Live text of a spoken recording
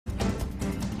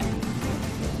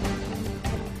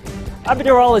I'm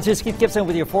meteorologist Keith Gibson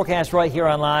with your forecast right here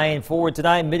online. For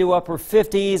tonight, mid to upper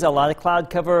 50s, a lot of cloud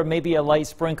cover, maybe a light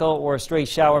sprinkle or a stray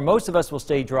shower. Most of us will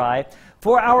stay dry.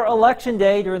 For our election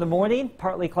day during the morning,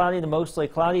 partly cloudy to mostly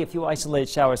cloudy, a few isolated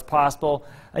showers possible.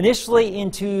 Initially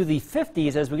into the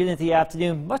 50s as we get into the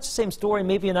afternoon, much the same story,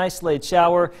 maybe an isolated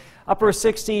shower. Upper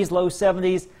 60s, low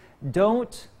 70s.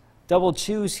 Don't double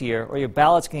choose here or your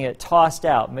ballot's going to get tossed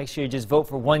out. Make sure you just vote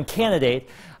for one candidate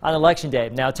on election day.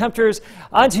 Now temperatures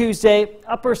on Tuesday,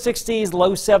 upper 60s,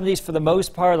 low 70s for the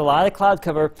most part. A lot of cloud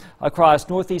cover across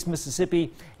northeast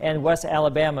Mississippi and west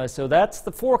Alabama. So that's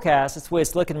the forecast. That's the way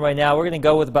it's looking right now. We're going to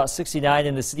go with about 69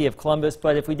 in the city of Columbus.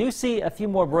 But if we do see a few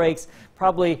more breaks,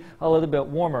 probably a little bit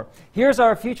warmer. Here's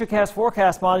our Futurecast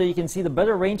forecast model. You can see the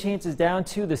better rain chances down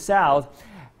to the south.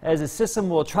 As the system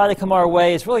will try to come our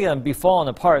way, it's really going to be falling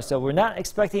apart. So we're not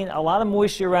expecting a lot of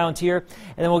moisture around here.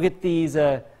 And then we'll get these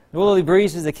northerly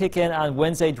breezes that kick in on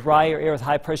Wednesday, drier air with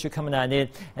high pressure coming on in, and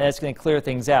that's going to clear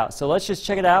things out. So let's just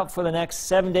check it out for the next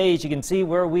 7 days. You can see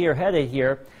where we are headed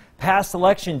here past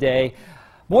election day.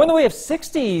 More in the way of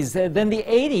 60s than the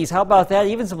 80s. How about that?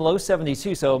 Even some low 70s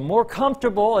too. So more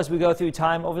comfortable as we go through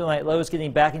time. Overnight lows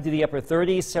getting back into the upper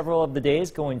 30s several of the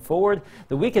days going forward.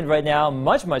 The weekend right now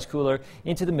much cooler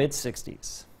into the mid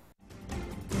 60s.